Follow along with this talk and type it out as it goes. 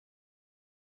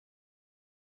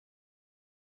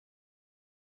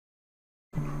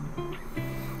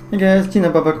Hey guys, Tina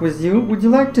back with you. Would you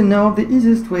like to know the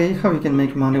easiest way how you can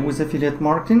make money with affiliate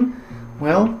marketing?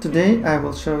 Well, today I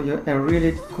will show you a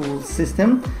really cool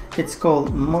system. It's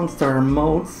called Monster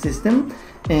Mode system,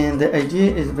 and the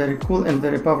idea is very cool and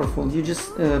very powerful. You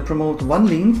just promote one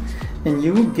link and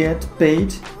you get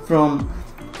paid from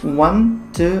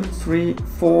 1, 2, 3,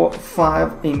 4,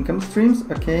 5 income streams.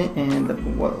 Okay, and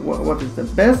what is the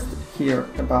best here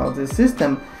about this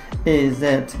system is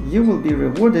that you will be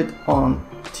rewarded on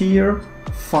tier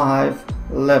 5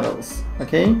 levels.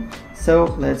 Okay, so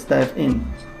let's dive in.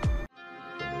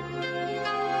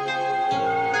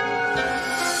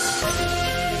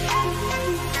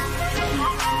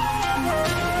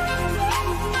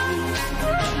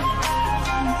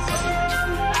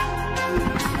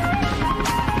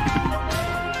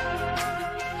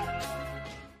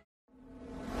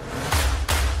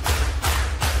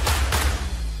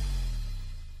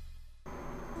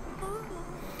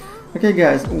 Okay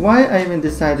guys, why I even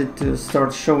decided to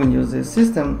start showing you this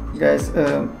system, guys,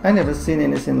 I never seen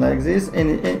anything like this,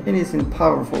 anything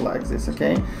powerful like this.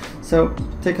 Okay, so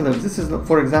take a look. This is,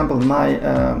 for example, my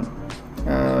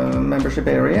membership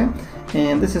area,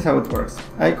 and this is how it works.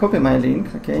 I copy my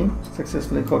link, okay,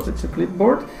 successfully copied to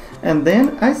clipboard, and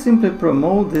then I simply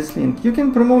promote this link. You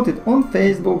can promote it on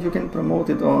Facebook, you can promote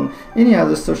it on any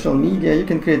other social media, you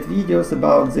can create videos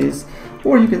about this,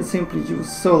 or you can simply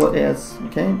use solo ads,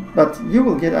 okay, but you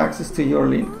will get access to your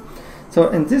link. So,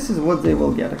 and this is what they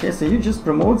will get. Okay, so you just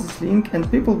promote this link and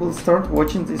people will start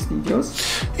watching these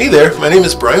videos. Hey there, my name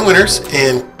is Brian Winters,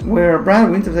 and where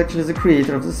Brian Winters actually is the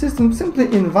creator of the system. Simply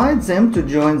invite them to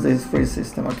join this free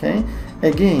system. Okay,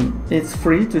 again, it's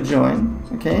free to join.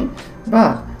 Okay,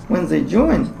 but when they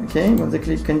join, okay, when they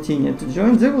click continue to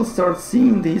join, they will start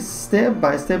seeing this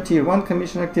step-by-step tier 1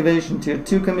 commission activation, tier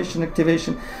 2 commission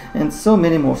activation, and so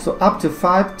many more. So up to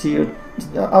 5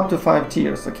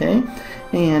 tiers, okay.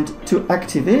 And to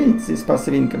activate this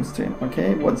passive income stream,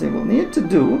 okay, what they will need to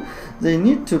do, they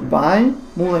need to buy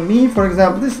Me, for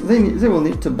example. They will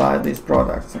need to buy these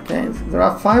products. Okay, there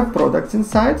are 5 products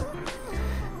inside.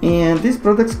 And these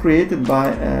products created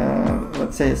by,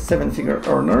 let's say, a 7-figure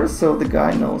earner, so the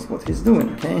guy knows what he's doing,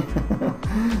 okay?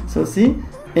 So see,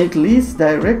 it leads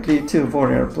directly to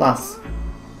Warrior Plus.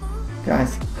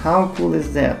 Guys, how cool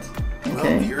is that?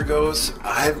 Okay. Well, here goes.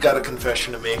 I've got a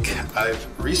confession to make. I've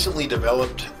recently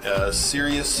developed a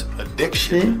serious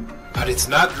addiction, see? But it's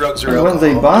not drugs or and alcohol.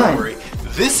 When they buy, don't worry.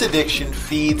 This addiction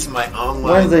feeds my online.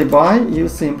 When they buy, you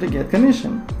simply get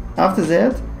commission. After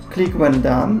that, click when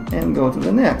done and go to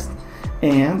the next,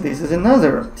 and this is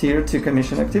another tier 2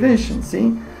 commission activation.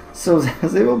 See, so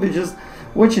they will be just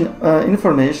watching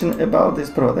information about these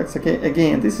products. Okay,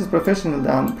 again, this is professionally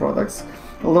done products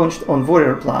launched on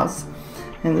Warrior Plus,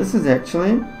 and this is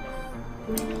actually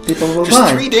people will just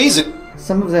buy. 3 days ago.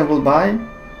 Some of them will buy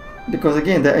because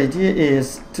again the idea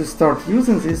is to start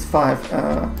using these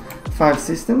 5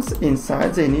 systems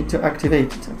inside. They need to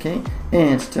activate it, okay,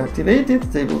 and to activate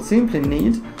it they will simply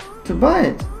need to buy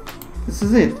it. This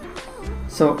is it.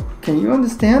 So can you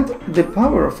understand the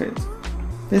power of it?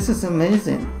 This is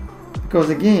amazing, because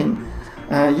again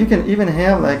you can even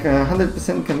have like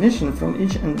 100% commission from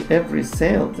each and every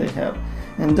sale they have.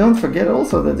 And don't forget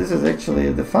also that this is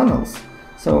actually the funnels.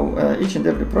 So each and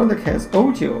every product has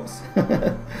OTOs.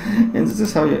 And this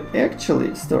is how you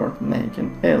actually start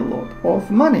making a lot of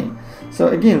money. So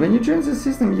again, when you join the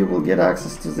system, you will get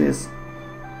access to this,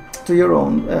 to your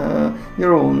own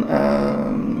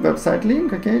website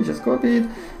link. Okay, just copy it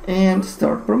and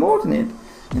start promoting it.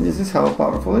 And this is how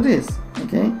powerful it is.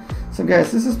 Okay, so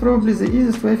guys, this is probably the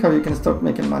easiest way how you can start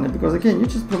making money, because again, you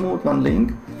just promote one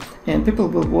link and people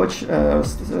will watch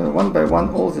one by one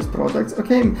all these products.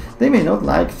 Okay, they may not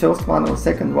like first one or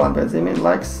second one, but they may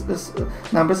like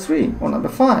number 3 or number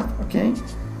 5. Okay,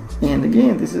 and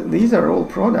again, these are all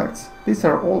products. These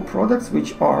are all products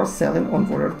which are selling on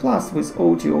Warrior Plus with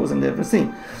OTOs and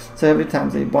everything. So every time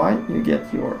they buy, you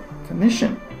get your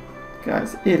commission.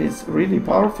 Guys, it is really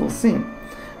powerful thing.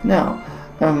 Now,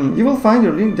 you will find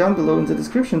your link down below in the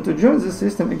description to join the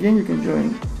system. Again, you can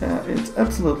join it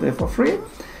absolutely for free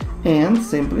and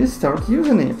simply start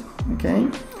using it. Okay.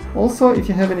 Also, if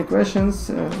you have any questions,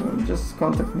 just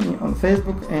contact me on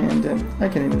Facebook, and I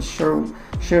can even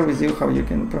share with you how you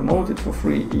can promote it for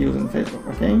free using Facebook.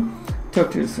 Okay. Talk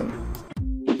to you soon.